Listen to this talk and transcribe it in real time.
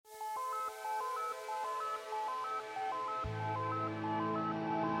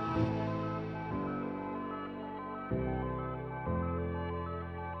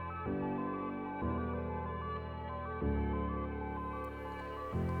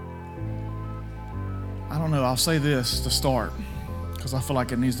don't know, I'll say this to start because I feel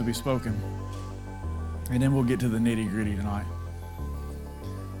like it needs to be spoken. And then we'll get to the nitty-gritty tonight.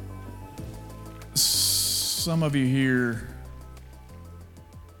 Some of you here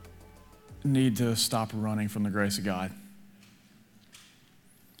need to stop running from the grace of God.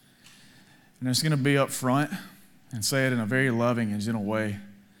 And it's going to be up front and say it in a very loving and gentle way.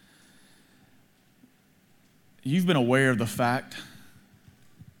 You've been aware of the fact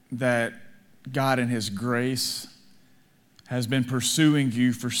that God in His grace has been pursuing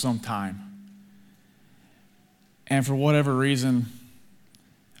you for some time. And for whatever reason,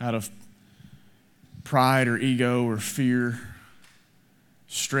 out of pride or ego or fear,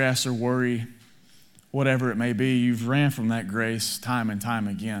 stress or worry, whatever it may be, you've ran from that grace time and time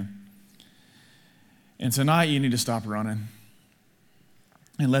again. And tonight you need to stop running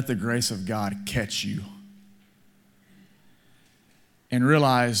and let the grace of God catch you. And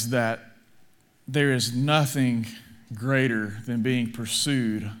realize that there is nothing greater than being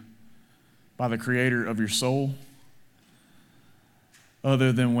pursued by the Creator of your soul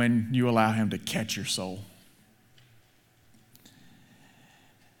other than when you allow Him to catch your soul.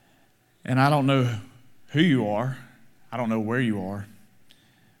 And I don't know who you are. I don't know where you are.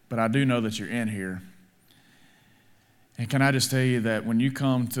 But I do know that you're in here. And can I just tell you that when you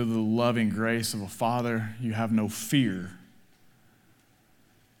come to the loving grace of a Father, you have no fear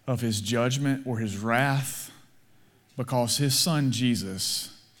of His judgment or His wrath, because His Son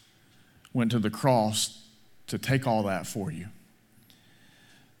Jesus went to the cross to take all that for you.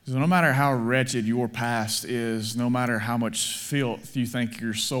 So no matter how wretched your past is, no matter how much filth you think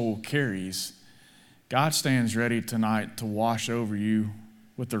your soul carries, God stands ready tonight to wash over you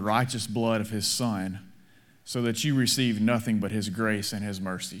with the righteous blood of His Son so that you receive nothing but His grace and His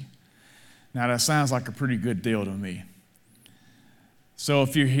mercy. Now that sounds like a pretty good deal to me. So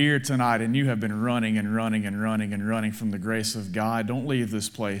if you're here tonight and you have been running and running and running and running from the grace of God, don't leave this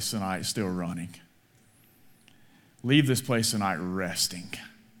place tonight still running. Leave this place tonight resting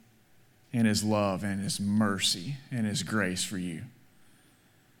in His love and His mercy and His grace for you.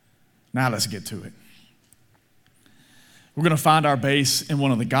 Now let's get to it. We're going to find our base in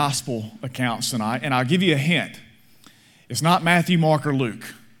one of the gospel accounts tonight, and I'll give you a hint. It's not Matthew, Mark, or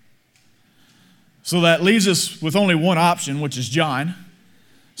Luke. So that leaves us with only one option, which is John,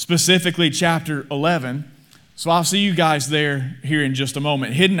 specifically chapter 11. So I'll see you guys there here in just a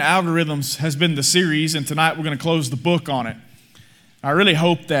moment. Hidden Algorithms has been the series, and tonight we're going to close the book on it. I really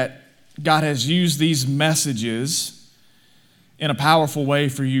hope that God has used these messages in a powerful way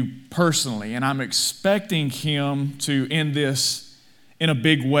for you personally, and I'm expecting Him to end this in a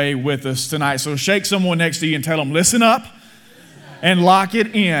big way with us tonight. So shake someone next to you and tell them, listen up and lock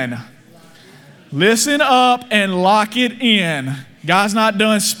it in. Listen up and lock it in. God's not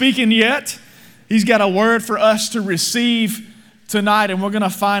done speaking yet. He's got a word for us to receive tonight, and we're going to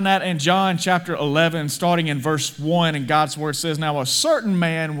find that in John chapter 11, starting in verse 1, and God's word says, "Now a certain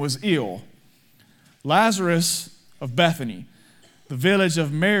man was ill, Lazarus of Bethany, the village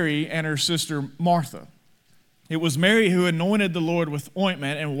of Mary and her sister Martha. It was Mary who anointed the Lord with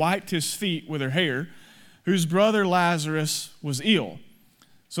ointment and wiped His feet with her hair, whose brother Lazarus was ill.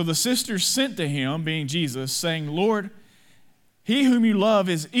 So the sisters sent to Him, being Jesus, saying, Lord, he whom you love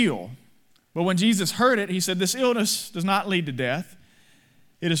is ill. But when Jesus heard it, He said, this illness does not lead to death.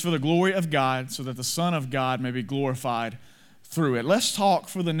 It is for the glory of God, so that the Son of God may be glorified through it." Let's talk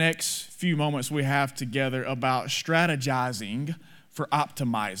for the next few moments we have together about strategizing for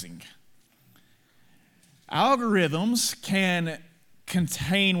optimizing. Algorithms can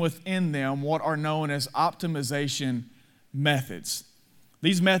contain within them what are known as optimization methods.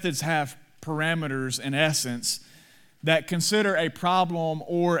 These methods have parameters, in essence, that consider a problem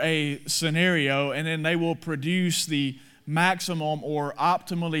or a scenario, and then they will produce the maximum or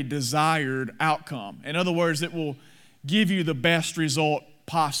optimally desired outcome. In other words, it will give you the best result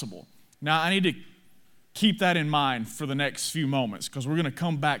possible. Now, I need to keep that in mind for the next few moments, because we're going to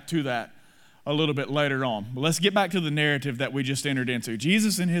come back to that a little bit later on. But let's get back to the narrative that we just entered into.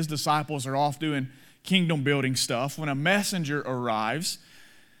 Jesus and His disciples are off doing kingdom building stuff when a messenger arrives,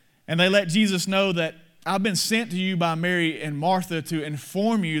 and they let Jesus know that I've been sent to you by Mary and Martha to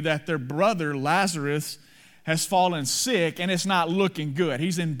inform you that their brother Lazarus has fallen sick and it's not looking good.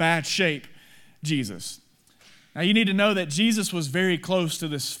 He's in bad shape, Jesus. Now you need to know that Jesus was very close to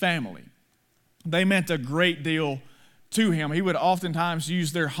this family. They meant a great deal to Him. He would oftentimes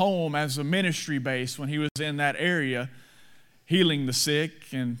use their home as a ministry base when He was in that area, healing the sick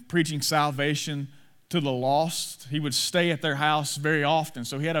and preaching salvation to the lost. He would stay at their house very often.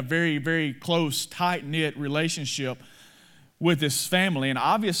 So He had a very, very close, tight-knit relationship with His family. And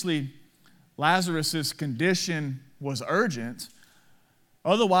obviously, Lazarus' condition was urgent.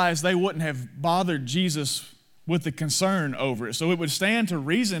 Otherwise, they wouldn't have bothered Jesus with the concern over it. So it would stand to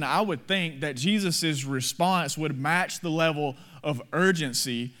reason, I would think, that Jesus' response would match the level of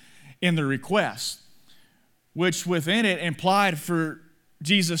urgency in the request, which within it implied for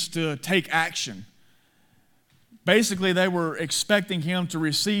Jesus to take action. Basically, they were expecting him to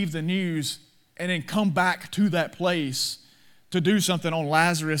receive the news and then come back to that place to do something on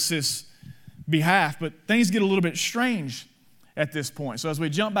Lazarus' behalf. But things get a little bit strange at this point. So as we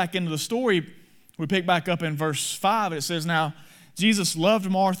jump back into the story, we pick back up in verse 5. It says, "Now Jesus loved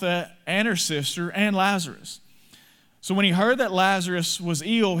Martha and her sister and Lazarus. So when he heard that Lazarus was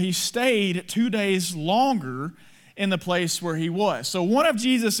ill, he stayed 2 days longer in the place where he was." So one of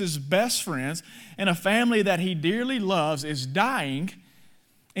Jesus' best friends and a family that he dearly loves is dying,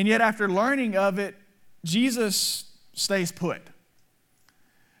 and yet after learning of it, Jesus stays put.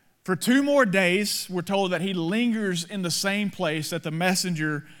 For 2 more days, we're told that he lingers in the same place that the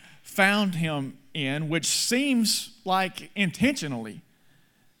messenger found him in, which seems like intentionally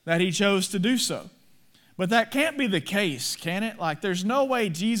that he chose to do so. But that can't be the case, can it? Like, there's no way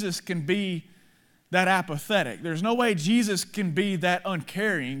Jesus can be that apathetic. There's no way Jesus can be that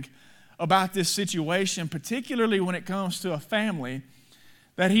uncaring about this situation, particularly when it comes to a family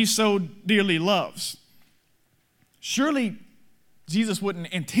that he so dearly loves. Surely Jesus wouldn't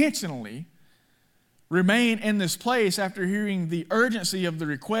intentionally remain in this place after hearing the urgency of the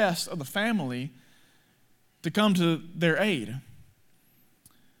request of the family to come to their aid.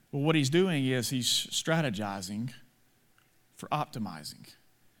 Well, what he's doing is he's strategizing for optimizing.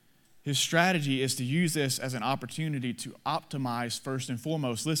 His strategy is to use this as an opportunity to optimize, first and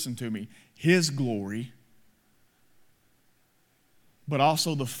foremost, listen to me, his glory, but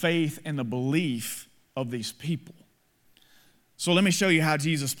also the faith and the belief of these people. So let me show you how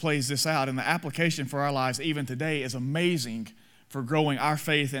Jesus plays this out. And the application for our lives even today is amazing for growing our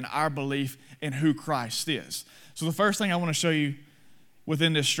faith and our belief in who Christ is. So the first thing I want to show you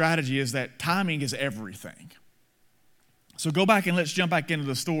within this strategy is that timing is everything. So go back and let's jump back into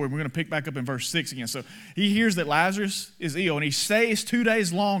the story. We're going to pick back up in verse 6 again. So he hears that Lazarus is ill, and he stays 2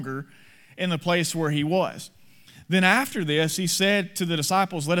 days longer in the place where he was. Then after this, he said to the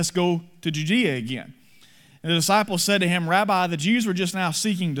disciples, "Let us go to Judea again." And the disciples said to him, "Rabbi, the Jews were just now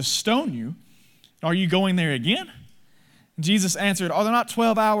seeking to stone you. Are you going there again?" And Jesus answered, "Are there not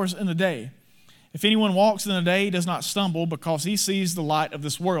 12 hours in the day? If anyone walks in the day, he does not stumble because he sees the light of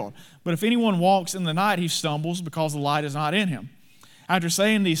this world. But if anyone walks in the night, he stumbles because the light is not in him." After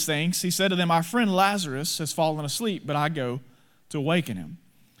saying these things, he said to them, "Our friend Lazarus has fallen asleep, but I go to awaken him."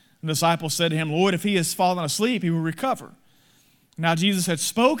 And the disciples said to him, "Lord, if he has fallen asleep, he will recover." Now Jesus had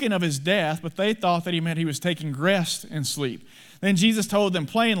spoken of his death, but they thought that he meant he was taking rest and sleep. Then Jesus told them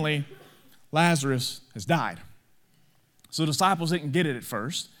plainly, "Lazarus has died." So the disciples didn't get it at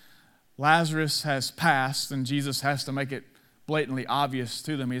first. Lazarus has passed, and Jesus has to make it blatantly obvious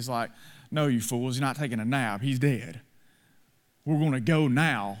to them. He's like, "No, you fools, he's not taking a nap. He's dead. We're going to go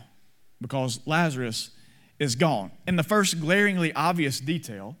now because Lazarus is gone." And the first glaringly obvious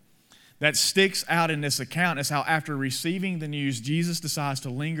detail that sticks out in this account is how after receiving the news, Jesus decides to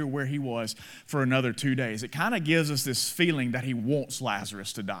linger where he was for another 2 days. It kind of gives us this feeling that he wants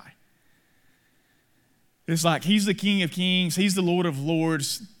Lazarus to die. It's like he's the King of Kings, he's the Lord of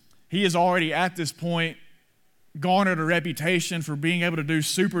Lords. He has already at this point garnered a reputation for being able to do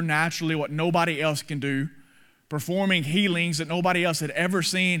supernaturally what nobody else can do, performing healings that nobody else had ever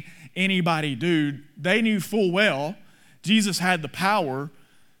seen anybody do. They knew full well Jesus had the power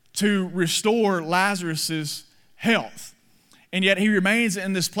to restore Lazarus' health. And yet he remains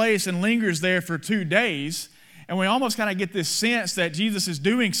in this place and lingers there for 2 days. And we almost kind of get this sense that Jesus is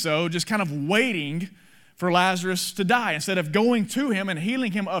doing so, just kind of waiting for Lazarus to die. Instead of going to him and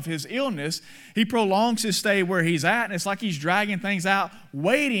healing him of his illness, he prolongs his stay where he's at, and it's like he's dragging things out,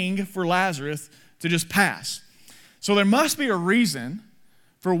 waiting for Lazarus to just pass. So there must be a reason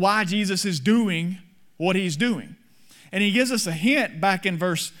for why Jesus is doing what he's doing. And he gives us a hint back in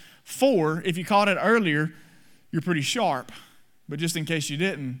verse 4. If you caught it earlier, you're pretty sharp. But just in case you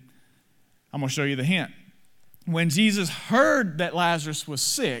didn't, I'm going to show you the hint. When Jesus heard that Lazarus was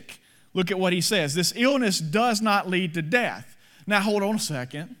sick, look at what he says. This illness does not lead to death. Now hold on a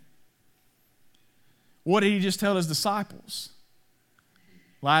second. What did he just tell his disciples?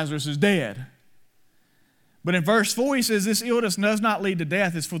 Lazarus is dead. But in verse 4 he says this illness does not lead to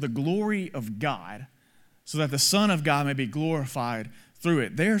death. It's for the glory of God, so that the Son of God may be glorified through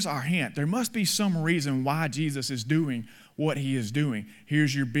it. There's our hint. There must be some reason why Jesus is doing what he is doing.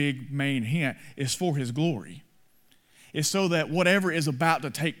 Here's your big main hint. It's for his glory. is so that whatever is about to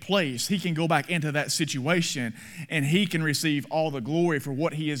take place, he can go back into that situation and he can receive all the glory for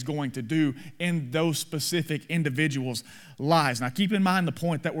what he is going to do in those specific individuals' lives. Now, keep in mind the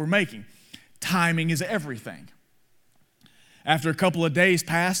point that we're making. Timing is everything. After a couple of days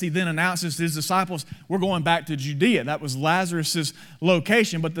pass, he then announces to his disciples, we're going back to Judea. That was Lazarus'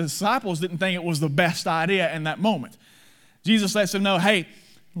 location, but the disciples didn't think it was the best idea in that moment. Jesus lets them know, hey,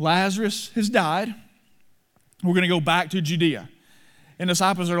 Lazarus has died. We're going to go back to Judea. And the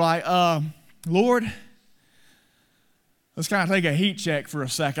disciples are like, Lord, let's kind of take a heat check for a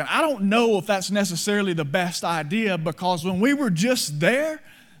second. I don't know if that's necessarily the best idea, because when we were just there,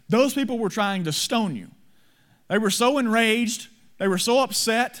 those people were trying to stone you. They were so enraged. They were so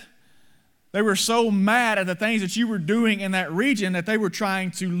upset. They were so mad at the things that you were doing in that region that they were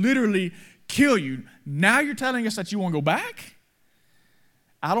trying to literally kill you. Now you're telling us that you want to go back?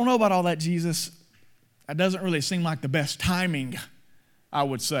 I don't know about all that, Jesus. That doesn't really seem like the best timing, I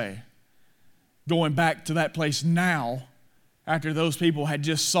would say. Going back to that place now after those people had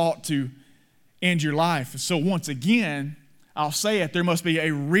just sought to end your life. So once again, I'll say it, there must be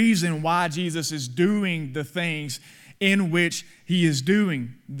a reason why Jesus is doing the things in which he is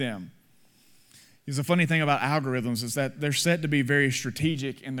doing them. Because the funny thing about algorithms is that they're set to be very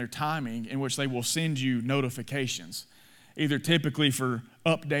strategic in their timing, in which they will send you notifications, either typically for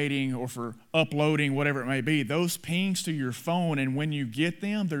updating or for uploading, whatever it may be. Those pings to your phone, and when you get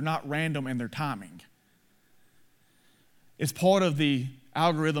them, they're not random in their timing. It's part of the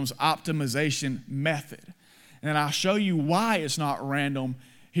algorithm's optimization method. And I'll show you why it's not random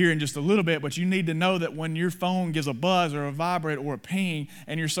here in just a little bit, but you need to know that when your phone gives a buzz or a vibrate or a ping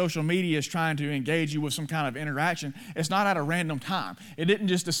and your social media is trying to engage you with some kind of interaction, it's not at a random time. It didn't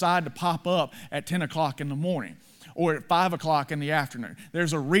just decide to pop up at 10 o'clock in the morning or at 5 o'clock in the afternoon.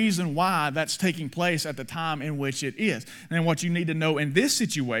 There's a reason why that's taking place at the time in which it is. And what you need to know in this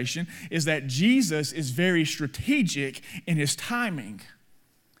situation is that Jesus is very strategic in his timing.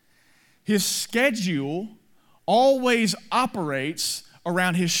 His schedule always operates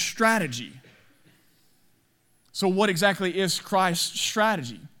around his strategy. So what exactly is Christ's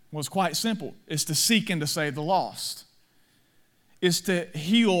strategy? Well, it's quite simple. It's to seek and to save the lost. It's to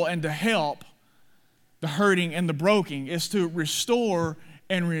heal and to help the hurting and the broken. It's to restore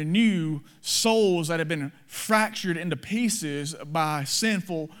and renew souls that have been fractured into pieces by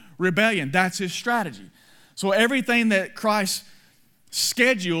sinful rebellion. That's his strategy. So everything that Christ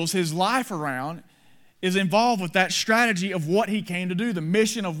schedules his life around is involved with that strategy of what he came to do, the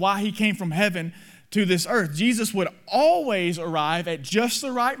mission of why he came from heaven to this earth. Jesus would always arrive at just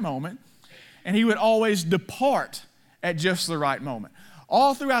the right moment, and he would always depart at just the right moment.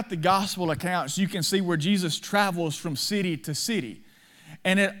 All throughout the gospel accounts, you can see where Jesus travels from city to city.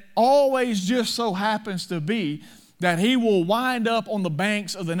 And it always just so happens to be that he will wind up on the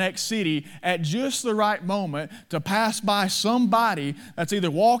banks of the next city at just the right moment to pass by somebody that's either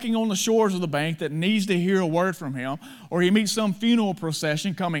walking on the shores of the bank that needs to hear a word from him, or he meets some funeral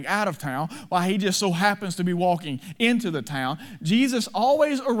procession coming out of town while he just so happens to be walking into the town. Jesus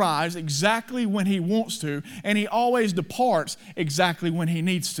always arrives exactly when he wants to, and he always departs exactly when he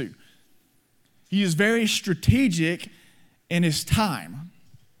needs to. He is very strategic in his time.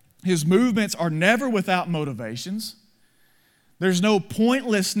 His movements are never without motivations. There's no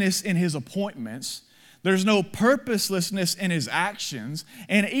pointlessness in his appointments. There's no purposelessness in his actions.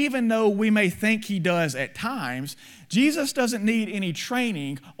 And even though we may think he does at times, Jesus doesn't need any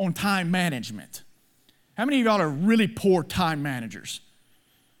training on time management. How many of y'all are really poor time managers?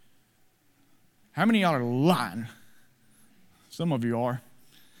 How many of y'all are lying? Some of you are.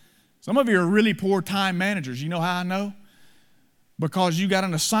 Some of you are really poor time managers. You know how I know? Because you got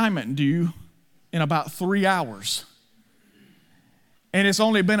an assignment due in about 3 hours. And it's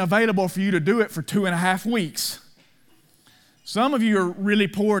only been available for you to do it for 2.5 weeks. Some of you are really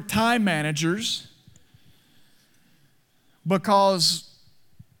poor time managers because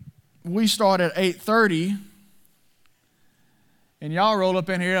we start at 8:30 and y'all roll up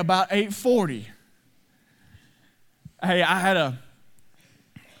in here about 8:40. Hey,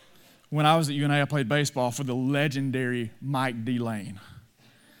 when I was at UNA, I played baseball for the legendary Mike D. Lane.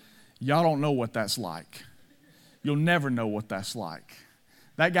 Y'all don't know what that's like. You'll never know what that's like.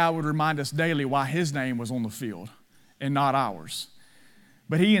 That guy would remind us daily why his name was on the field and not ours.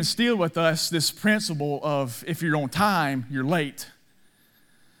 But he instilled with us this principle of if you're on time, you're late.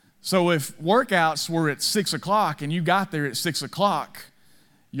 So if workouts were at 6 o'clock and you got there at 6 o'clock,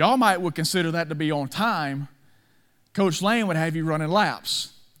 y'all would consider that to be on time. Coach Lane would have you running laps.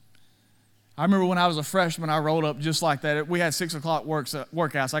 I remember when I was a freshman, I rolled up just like that. We had 6 o'clock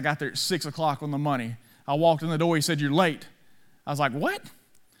workouts. I got there at 6 o'clock on the money. I walked in the door, he said, "You're late." I was like, "What?"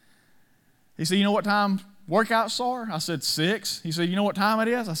 He said, "You know what time workouts are?" I said, 6. He said, "You know what time it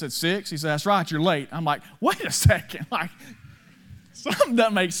is?" I said, 6. He said, "That's right, you're late." I'm like, wait a second. Like, something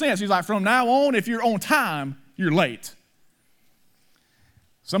doesn't make sense. He's like, "From now on, if you're on time, you're late."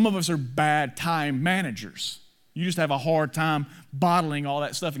 Some of us are bad time managers. You just have a hard time bottling all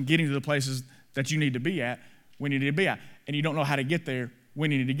that stuff and getting to the places that you need to be at when you need to be at. And you don't know how to get there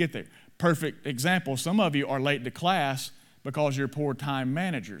when you need to get there. Perfect example, some of you are late to class because you're poor time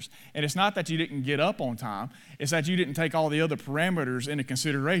managers. And it's not that you didn't get up on time, it's that you didn't take all the other parameters into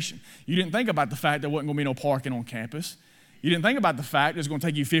consideration. You didn't think about the fact there wasn't going to be no parking on campus. You didn't think about the fact it's going to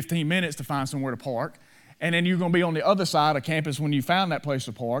take you 15 minutes to find somewhere to park. And then you're going to be on the other side of campus when you found that place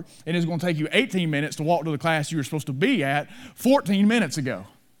to park. And it's going to take you 18 minutes to walk to the class you were supposed to be at 14 minutes ago.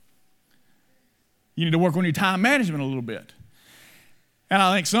 You need to work on your time management a little bit. And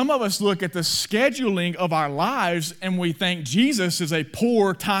I think some of us look at the scheduling of our lives and we think Jesus is a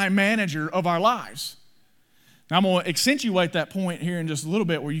poor time manager of our lives. Now, I'm going to accentuate that point here in just a little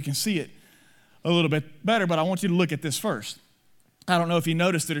bit where you can see it a little bit better, but I want you to look at this first. I don't know if you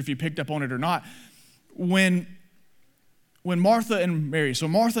noticed it or if you picked up on it or not. When Martha and Mary,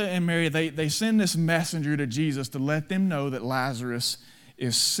 they send this messenger to Jesus to let them know that Lazarus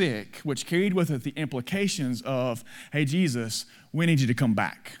is sick, which carried with it the implications of, "Hey, Jesus, we need you to come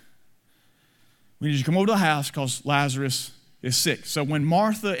back. We need you to come over to the house because Lazarus is sick." So when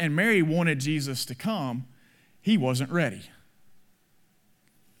Martha and Mary wanted Jesus to come, he wasn't ready.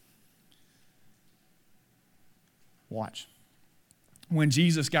 Watch. When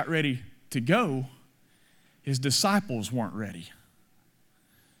Jesus got ready to go, his disciples weren't ready.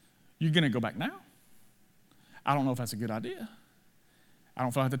 "You're going to go back now?" I don't know if that's a good idea. I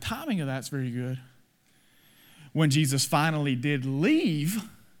don't feel like the timing of that's very good. When Jesus finally did leave,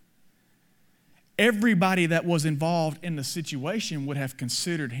 everybody that was involved in the situation would have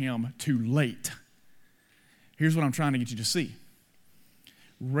considered him too late. Here's what I'm trying to get you to see.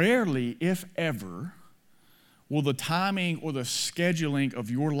 Rarely, if ever, will the timing or the scheduling of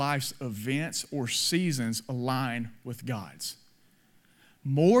your life's events or seasons align with God's.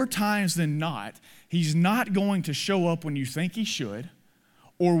 More times than not, he's not going to show up when you think he should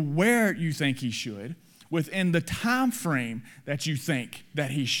or where you think he should within the time frame that you think that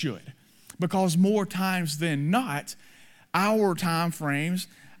he should. Because more times than not, our time frames,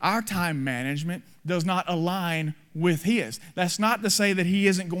 our time management does not align with his. That's not to say that he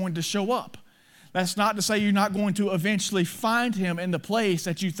isn't going to show up. That's not to say you're not going to eventually find him in the place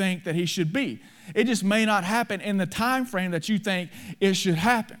that you think that he should be. It just may not happen in the time frame that you think it should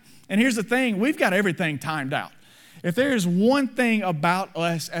happen. And here's the thing, we've got everything timed out. If there is one thing about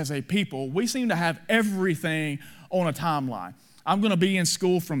us as a people, we seem to have everything on a timeline. I'm going to be in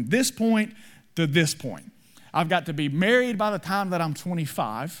school from this point to this point. I've got to be married by the time that I'm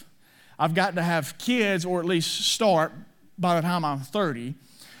 25. I've got to have kids, or at least start by the time I'm 30,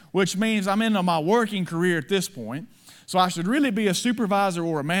 which means I'm into my working career at this point. So I should really be a supervisor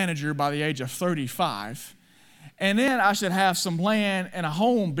or a manager by the age of 35. And then I should have some land and a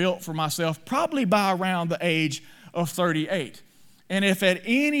home built for myself probably by around the age of 38. And if at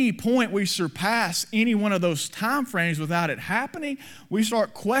any point we surpass any one of those time frames without it happening, we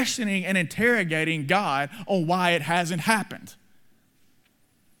start questioning and interrogating God on why it hasn't happened.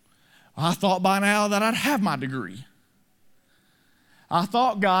 I thought by now that I'd have my degree. I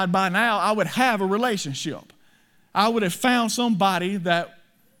thought, God, by now I would have a relationship. I would have found somebody that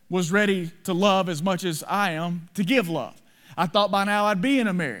was ready to love as much as I am to give love. I thought by now I'd be in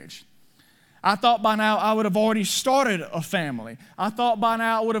a marriage. I thought by now I would have already started a family. I thought by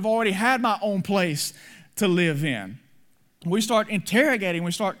now I would have already had my own place to live in. We start interrogating,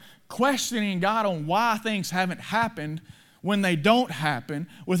 we start questioning God on why things haven't happened when they don't happen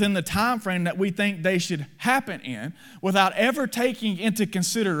within the time frame that we think they should happen in, without ever taking into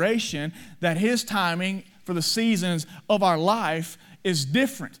consideration that his timing for the seasons of our life is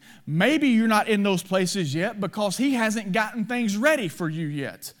different. Maybe you're not in those places yet because he hasn't gotten things ready for you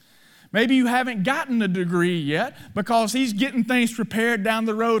yet. Maybe you haven't gotten a degree yet because he's getting things prepared down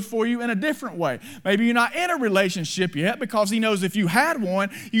the road for you in a different way. Maybe you're not in a relationship yet because he knows if you had one,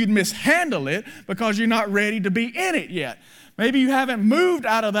 you'd mishandle it because you're not ready to be in it yet. Maybe you haven't moved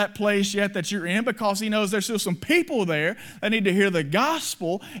out of that place yet that you're in because he knows there's still some people there that need to hear the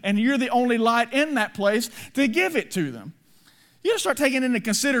gospel, and you're the only light in that place to give it to them. You got to start taking into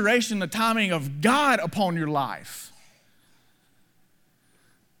consideration the timing of God upon your life.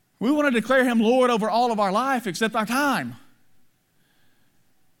 We want to declare him Lord over all of our life except our time,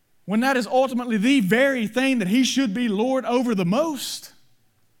 when that is ultimately the very thing that he should be Lord over the most.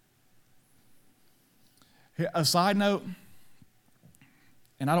 A side note,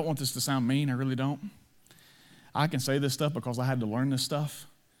 and I don't want this to sound mean, I really don't. I can say this stuff because I had to learn this stuff.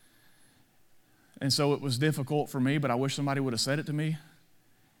 And so it was difficult for me, but I wish somebody would have said it to me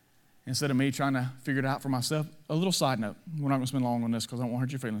instead of me trying to figure it out for myself. A little side note, we're not going to spend long on this because I don't want to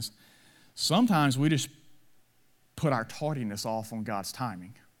hurt your feelings. Sometimes we just put our tardiness off on God's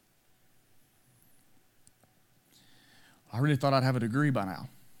timing. I really thought I'd have a degree by now.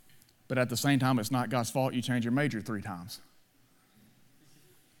 But at the same time, it's not God's fault you change your major 3 times.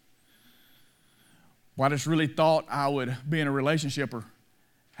 Well, I just really thought I would be in a relationship or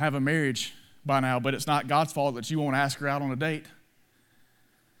have a marriage by now, but it's not God's fault that you won't ask her out on a date.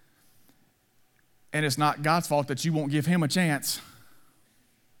 And it's not God's fault that you won't give him a chance.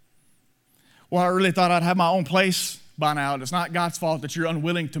 Well, I really thought I'd have my own place by now. It's not God's fault that you're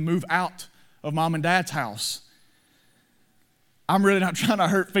unwilling to move out of mom and dad's house. I'm really not trying to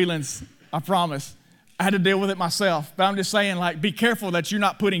hurt feelings, I promise. I had to deal with it myself. But I'm just saying, be careful that you're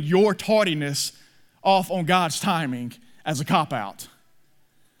not putting your tardiness off on God's timing as a cop-out.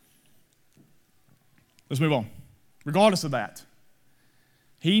 Let's move on. Regardless of that,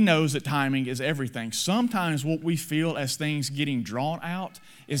 he knows that timing is everything. Sometimes what we feel as things getting drawn out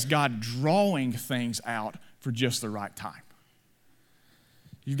is God drawing things out for just the right time.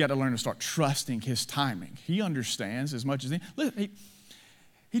 You've got to learn to start trusting his timing. He understands as much as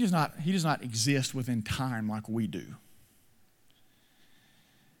he does not exist within time like we do.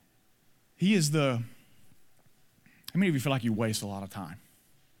 He is how many of you feel like you waste a lot of time?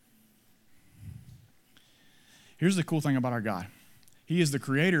 Here's the cool thing about our God. He is the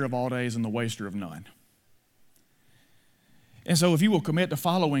creator of all days and the waster of none. And so if you will commit to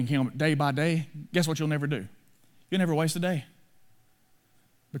following him day by day, guess what you'll never do? You'll never waste a day.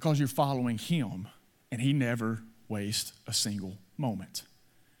 Because you're following him, and he never wastes a single moment.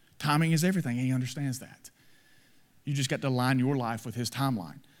 Timing is everything, and he understands that. You just got to align your life with his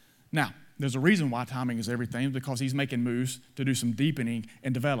timeline. Now, there's a reason why timing is everything, because he's making moves to do some deepening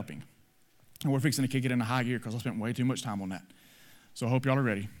and developing. And we're fixing to kick it into high gear because I spent way too much time on that. So I hope y'all are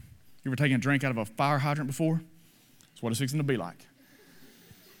ready. You ever taken a drink out of a fire hydrant before? That's what it's fixing to be like.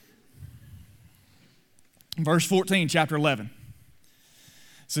 Verse 14, chapter 11. It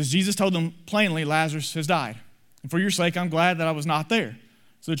says, Jesus told them plainly, Lazarus has died. And for your sake, I'm glad that I was not there,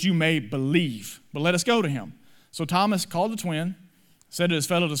 so that you may believe. But let us go to him. So Thomas called the twin, said to his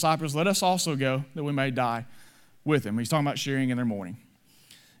fellow disciples, let us also go, that we may die with him. He's talking about sharing in their mourning.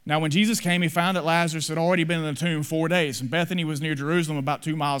 Now, when Jesus came, he found that Lazarus had already been in the tomb 4 days, and Bethany was near Jerusalem, about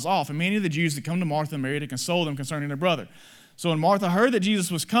 2 miles off. And many of the Jews had come to Martha and Mary to console them concerning their brother. So when Martha heard that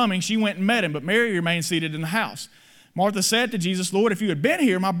Jesus was coming, she went and met him, but Mary remained seated in the house. Martha said to Jesus, Lord, if you had been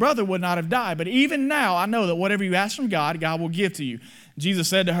here, my brother would not have died. But even now I know that whatever you ask from God, God will give to you. Jesus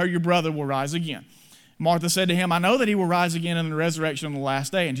said to her, your brother will rise again. Martha said to him, I know that he will rise again in the resurrection on the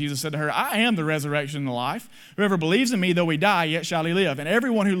last day. And Jesus said to her, I am the resurrection and the life. Whoever believes in me, though he die, yet shall he live. And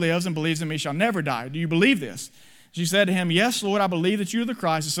everyone who lives and believes in me shall never die. Do you believe this? She said to him, yes, Lord, I believe that you are the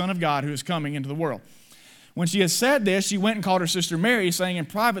Christ, the Son of God, who is coming into the world. When she had said this, she went and called her sister Mary, saying in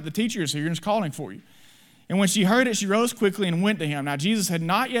private, the teacher is here and is calling for you. And when she heard it, she rose quickly and went to him. Now Jesus had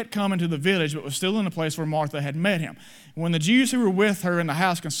not yet come into the village, but was still in the place where Martha had met him. And when the Jews who were with her in the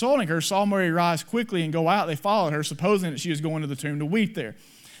house consoling her saw Mary rise quickly and go out, they followed her, supposing that she was going to the tomb to weep there.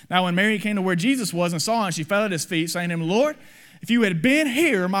 Now when Mary came to where Jesus was and saw him, she fell at his feet, saying to him, Lord, if you had been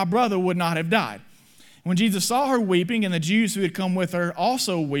here, my brother would not have died. When Jesus saw her weeping, and the Jews who had come with her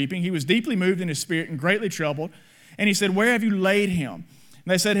also weeping, he was deeply moved in his spirit and greatly troubled. And he said, where have you laid him? And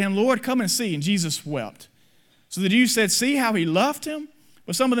they said to him, Lord, come and see. And Jesus wept. So the Jews said, see how he loved him?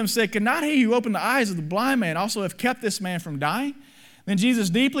 But some of them said, could not he who opened the eyes of the blind man also have kept this man from dying? Then Jesus,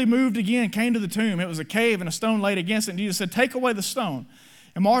 deeply moved again, came to the tomb. It was a cave and a stone laid against it. And Jesus said, take away the stone.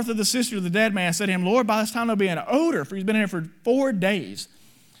 And Martha, the sister of the dead man, said to him, Lord, by this time there'll be an odor, for he's been here for 4 days.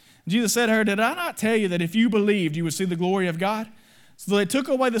 And Jesus said to her, did I not tell you that if you believed, you would see the glory of God? So they took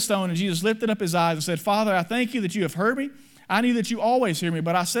away the stone, and Jesus lifted up his eyes and said, Father, I thank you that you have heard me. I knew that you always hear me,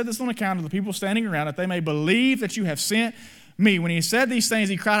 but I said this on account of the people standing around, that they may believe that you have sent me. When he said these things,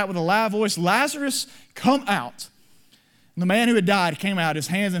 he cried out with a loud voice, Lazarus, come out. And the man who had died came out, his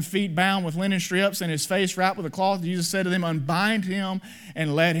hands and feet bound with linen strips and his face wrapped with a cloth. Jesus said to them, unbind him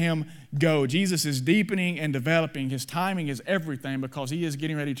and let him go. Jesus is deepening and developing. His timing is everything because he is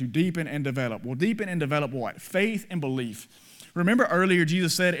getting ready to deepen and develop. Well, deepen and develop what? Faith and belief. Remember earlier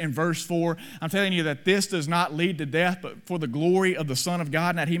Jesus said in verse 4, I'm telling you that this does not lead to death, but for the glory of the Son of God,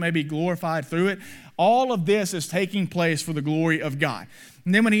 and that he may be glorified through it. All of this is taking place for the glory of God.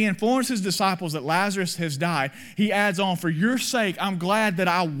 And then when he informs his disciples that Lazarus has died, he adds on, for your sake, I'm glad that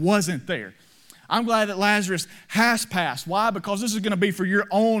I wasn't there. I'm glad that Lazarus has passed. Why? Because this is going to be for your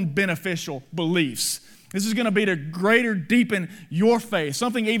own beneficial beliefs. This is going to be to greater deepen your faith.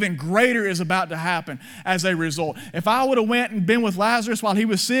 Something even greater is about to happen as a result. If I would have went and been with Lazarus while he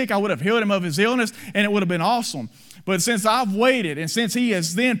was sick, I would have healed him of his illness, and it would have been awesome. But since I've waited, and since he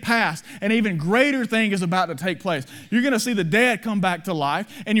has then passed, an even greater thing is about to take place. You're going to see the dead come back to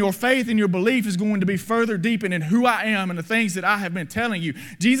life, and your faith and your belief is going to be further deepened in who I am and the things that I have been telling you.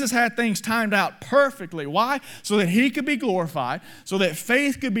 Jesus had things timed out perfectly. Why? So that he could be glorified, so that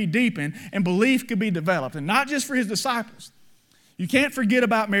faith could be deepened, and belief could be developed. And not just for his disciples. You can't forget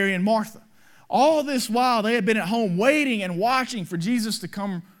about Mary and Martha. All this while, they had been at home waiting and watching for Jesus to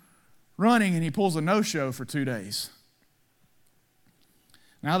come running, and he pulls a no-show for 2 days.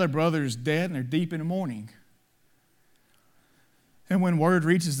 Now their brother is dead, and they're deep in mourning. And when word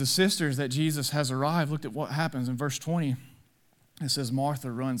reaches the sisters that Jesus has arrived, look at what happens in verse 20. It says, Martha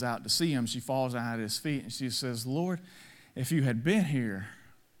runs out to see him. She falls down at his feet, and she says, Lord, if you had been here,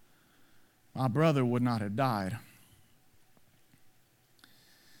 my brother would not have died.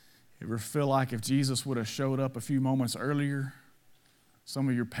 Ever feel like if Jesus would have showed up a few moments earlier, some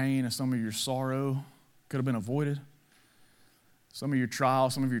of your pain and some of your sorrow could have been avoided? Some of your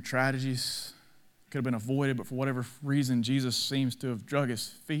trials, some of your tragedies could have been avoided, but for whatever reason, Jesus seems to have drug his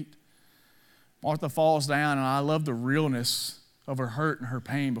feet. Martha falls down, and I love the realness of her hurt and her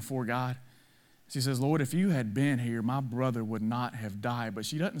pain before God. She says, Lord, if you had been here, my brother would not have died. But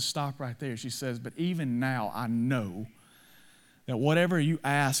she doesn't stop right there. She says, but even now I know that whatever you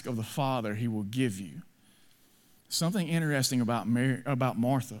ask of the Father, he will give you. Something interesting about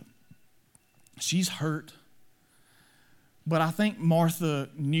Martha. She's hurt. But I think Martha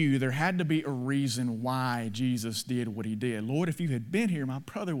knew there had to be a reason why Jesus did what he did. Lord, if you had been here, my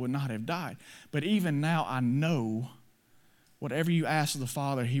brother would not have died. But even now I know whatever you ask of the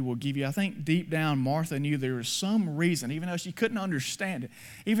Father, he will give you. I think deep down Martha knew there was some reason, even though she couldn't understand it,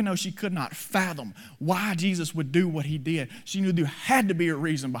 even though she could not fathom why Jesus would do what he did. She knew there had to be a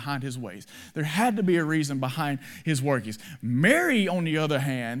reason behind his ways. There had to be a reason behind his workings. Mary, on the other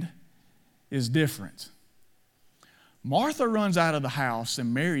hand, is different. Martha runs out of the house,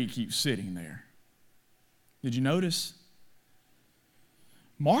 and Mary keeps sitting there. Did you notice?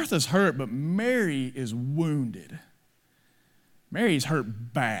 Martha's hurt, but Mary is wounded. Mary's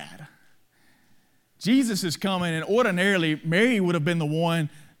hurt bad. Jesus is coming, and ordinarily, Mary would have been the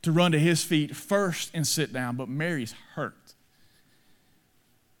one to run to his feet first and sit down, but Mary's hurt.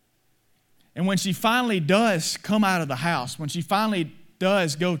 And when she finally does come out of the house, when she finally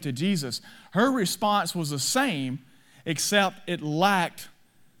does go to Jesus, her response was the same, except it lacked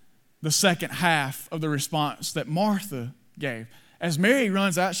the second half of the response that Martha gave. As Mary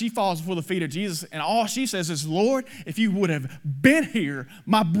runs out, she falls before the feet of Jesus, and all she says is, Lord, if you would have been here,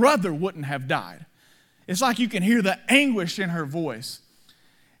 my brother wouldn't have died. It's like you can hear the anguish in her voice.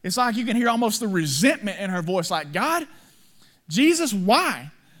 It's like you can hear almost the resentment in her voice, like, God, Jesus, why?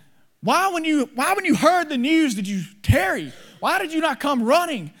 Why when you heard the news did you tarry? Why did you not come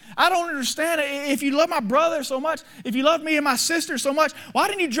running? I don't understand. If you love my brother so much, if you love me and my sister so much, why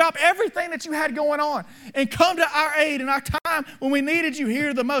didn't you drop everything that you had going on and come to our aid in our time when we needed you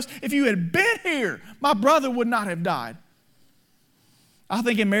here the most? If you had been here, my brother would not have died. I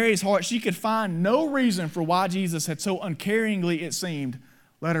think in Mary's heart, she could find no reason for why Jesus had so uncaringly, it seemed,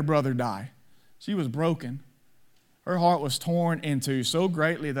 let her brother die. She was broken. Her heart was torn into so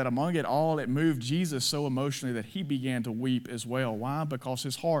greatly that among it all, it moved Jesus so emotionally that he began to weep as well. Why? Because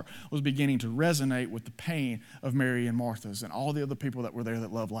his heart was beginning to resonate with the pain of Mary and Martha's and all the other people that were there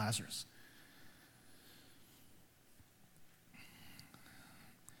that loved Lazarus.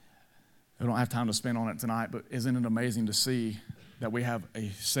 I don't have time to spend on it tonight, but isn't it amazing to see that we have a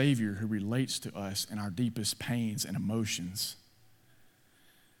Savior who relates to us in our deepest pains and emotions?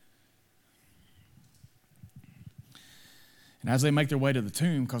 And as they make their way to the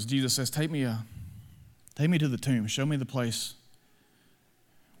tomb, because Jesus says, take me to the tomb. Show me the place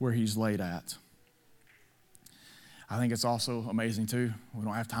where he's laid at. I think it's also amazing too. We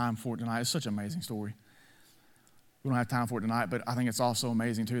don't have time for it tonight. It's such an amazing story. We don't have time for it tonight, but I think it's also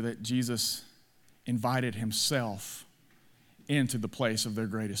amazing too that Jesus invited himself into the place of their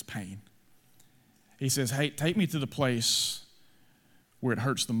greatest pain. He says, hey, take me to the place where it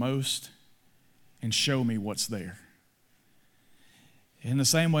hurts the most and show me what's there. In the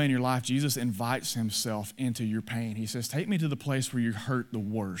same way in your life, Jesus invites himself into your pain. He says, take me to the place where you hurt the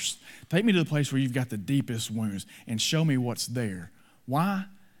worst. Take me to the place where you've got the deepest wounds and show me what's there. Why?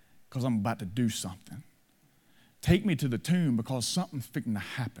 Because I'm about to do something. Take me to the tomb because something's fixing to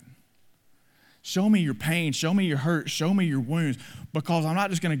happen. Show me your pain. Show me your hurt. Show me your wounds. Because I'm not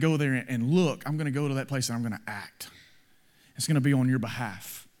just going to go there and look. I'm going to go to that place and I'm going to act. It's going to be on your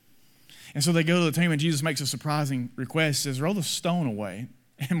behalf. And so they go to the tomb and Jesus makes a surprising request. He says, roll the stone away.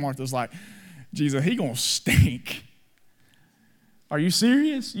 And Martha's like, Jesus, he going to stink. Are you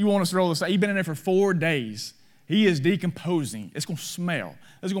serious? You want us to roll the stone? He's been in there for 4 days. He is decomposing. It's going to smell.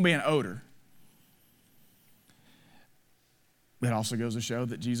 There's going to be an odor. That also goes to show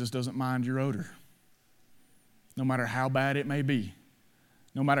that Jesus doesn't mind your odor. No matter how bad it may be.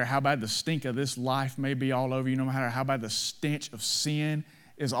 No matter how bad the stink of this life may be all over you. No matter how bad the stench of sin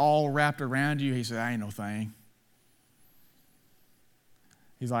is all wrapped around you. He said, I ain't no thing.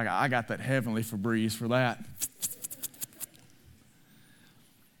 He's like, I got that heavenly Febreze for that.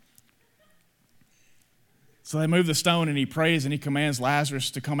 So they move the stone and he prays and he commands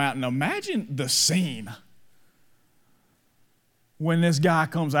Lazarus to come out. And imagine the scene when this guy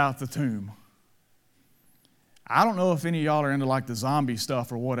comes out the tomb. I don't know if any of y'all are into like the zombie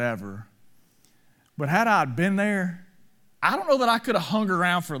stuff or whatever, but had I been there, I don't know that I could have hung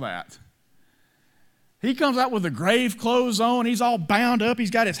around for that. He comes out with the grave clothes on. He's all bound up. He's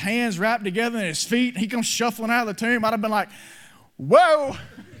got his hands wrapped together and his feet. He comes shuffling out of the tomb. I'd have been like, whoa.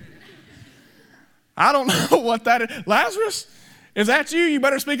 I don't know what that is. Lazarus, is that you? You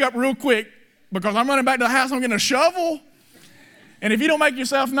better speak up real quick because I'm running back to the house. I'm getting a shovel. And if you don't make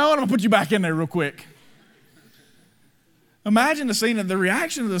yourself known, I'm going to put you back in there real quick. Imagine the scene of the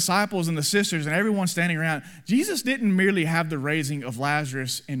reaction of the disciples and the sisters and everyone standing around. Jesus didn't merely have the raising of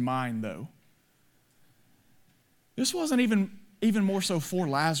Lazarus in mind, though. This wasn't even more so for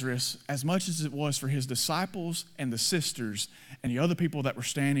Lazarus as much as it was for his disciples and the sisters and the other people that were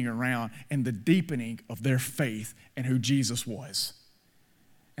standing around and the deepening of their faith in who Jesus was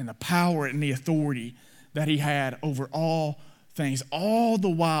and the power and the authority that he had over all things. All the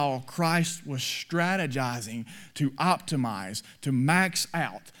while, Christ was strategizing to optimize, to max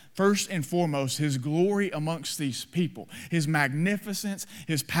out, first and foremost, his glory amongst these people, his magnificence,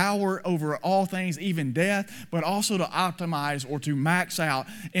 his power over all things, even death, but also to optimize or to max out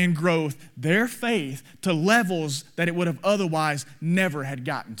in growth their faith to levels that it would have otherwise never had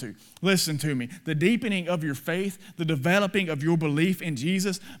gotten to. Listen to me. The deepening of your faith, the developing of your belief in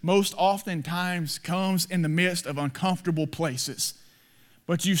Jesus, most oftentimes comes in the midst of uncomfortable places.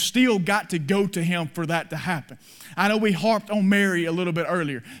 But you still got to go to him for that to happen. I know we harped on Mary a little bit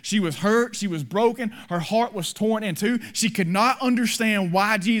earlier. She was hurt. She was broken. Her heart was torn in two. She could not understand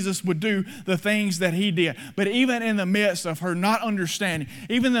why Jesus would do the things that he did. But even in the midst of her not understanding,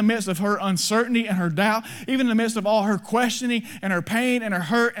 even in the midst of her uncertainty and her doubt, even in the midst of all her questioning and her pain and her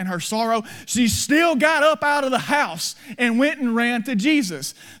hurt and her sorrow, she still got up out of the house and went and ran to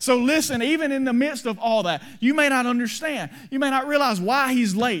Jesus. So listen, even in the midst of all that, you may not understand. You may not realize why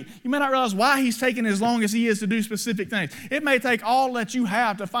he's late. You may not realize why he's taking as long as he is to do specific things. It may take all that you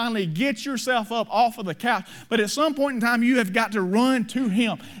have to finally get yourself up off of the couch, but at some point in time you have got to run to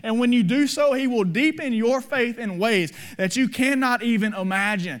him. And when you do so, he will deepen your faith in ways that you cannot even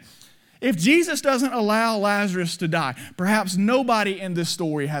imagine. If Jesus doesn't allow Lazarus to die, perhaps nobody in this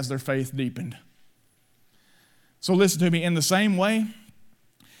story has their faith deepened. So listen to me, in the same way,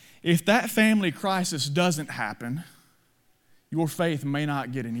 if that family crisis doesn't happen, your faith may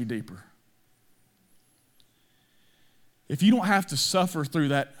not get any deeper. If you don't have to suffer through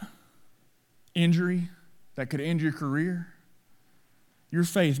that injury that could end your career, your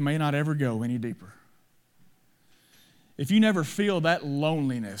faith may not ever go any deeper. If you never feel that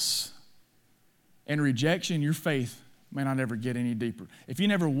loneliness and rejection, your faith may not ever get any deeper. If you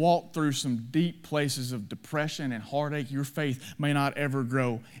never walk through some deep places of depression and heartache, your faith may not ever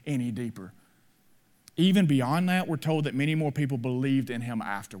grow any deeper. Even beyond that, we're told that many more people believed in him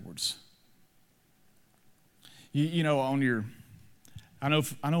afterwards. You know, on your, I know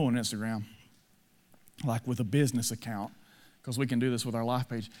on Instagram, like with a business account, because we can do this with our life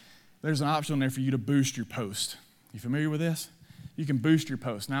page, there's an option there for you to boost your post. You familiar with this? You can boost your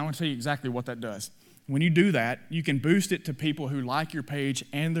post. Now I want to tell you exactly what that does. When you do that, you can boost it to people who like your page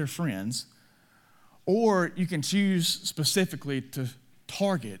and their friends, or you can choose specifically to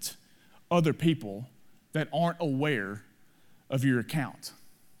target other people that aren't aware of your account.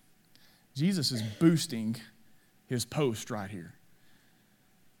 Jesus is boosting his post right here.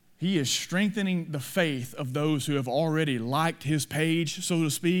 He is strengthening the faith of those who have already liked his page, so to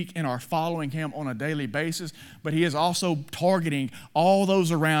speak, and are following him on a daily basis. But he is also targeting all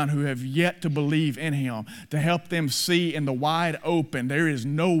those around who have yet to believe in him to help them see in the wide open, there is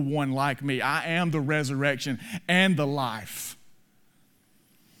no one like me. I am the resurrection and the life.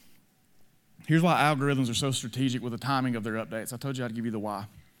 Here's why algorithms are so strategic with the timing of their updates. I told you I'd give you the why.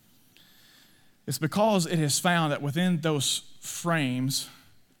 It's because it has found that within those frames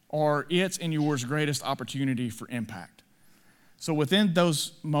are its and yours greatest opportunity for impact. So within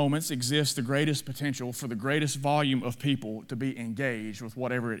those moments exists the greatest potential for the greatest volume of people to be engaged with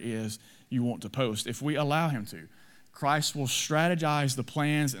whatever it is you want to post, if we allow him to. Christ will strategize the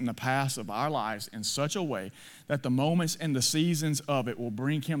plans and the paths of our lives in such a way that the moments and the seasons of it will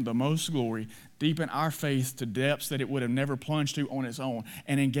bring him the most glory, deepen our faith to depths that it would have never plunged to on its own,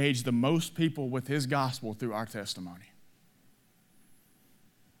 and engage the most people with his gospel through our testimony.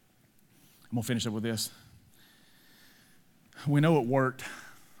 I'm going to finish up with this. We know it worked,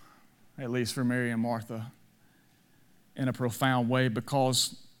 at least for Mary and Martha, in a profound way,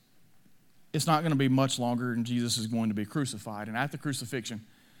 because it's not going to be much longer and Jesus is going to be crucified. And at the crucifixion,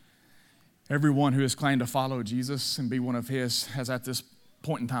 everyone who has claimed to follow Jesus and be one of his has at this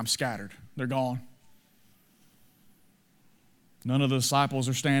point in time scattered. They're gone. None of the disciples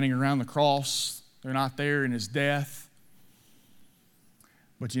are standing around the cross. They're not there in his death.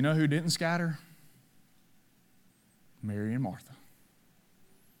 But you know who didn't scatter? Mary and Martha.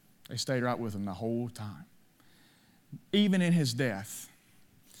 They stayed right with him the whole time, even in his death.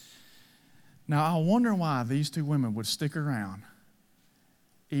 Now, I wonder why these two women would stick around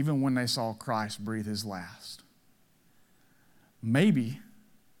even when they saw Christ breathe his last. Maybe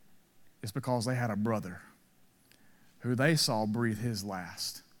it's because they had a brother who they saw breathe his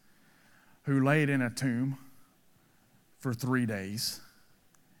last, who laid in a tomb for 3 days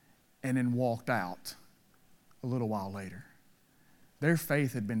and then walked out a little while later. Their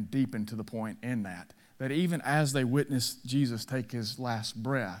faith had been deepened to the point in that even as they witnessed Jesus take his last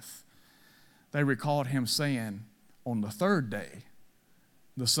breath, they recalled him saying, on the third day,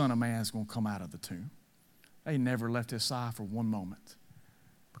 the Son of Man is going to come out of the tomb. They never left his side for one moment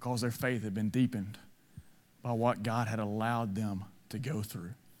because their faith had been deepened by what God had allowed them to go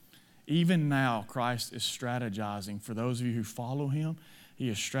through. Even now, Christ is strategizing for those of you who follow him. He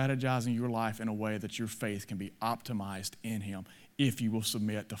is strategizing your life in a way that your faith can be optimized in him if you will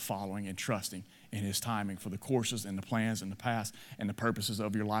submit to following and trusting in his timing for the courses and the plans and the paths and the purposes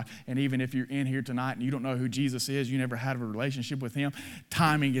of your life. And even if you're in here tonight and you don't know who Jesus is, you never had a relationship with him,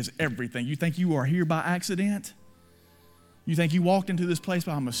 timing is everything. You think you are here by accident? You think you walked into this place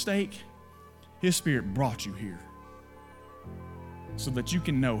by mistake? His Spirit brought you here so that you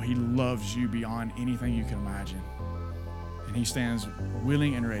can know he loves you beyond anything you can imagine. And he stands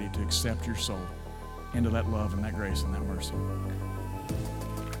willing and ready to accept your soul into that love and that grace and that mercy.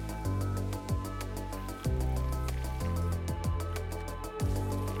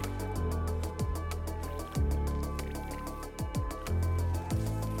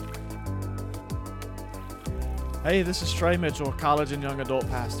 Hey, this is Trey Mitchell, college and young adult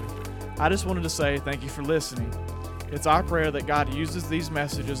pastor. I just wanted to say thank you for listening. It's our prayer that God uses these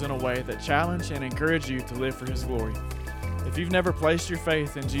messages in a way that challenge and encourage you to live for his glory. If you've never placed your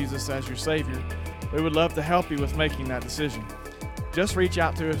faith in Jesus as your Savior, we would love to help you with making that decision. Just reach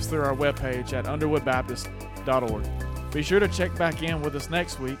out to us through our webpage at underwoodbaptist.org. Be sure to check back in with us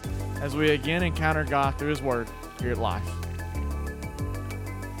next week as we again encounter God through his word here at Life.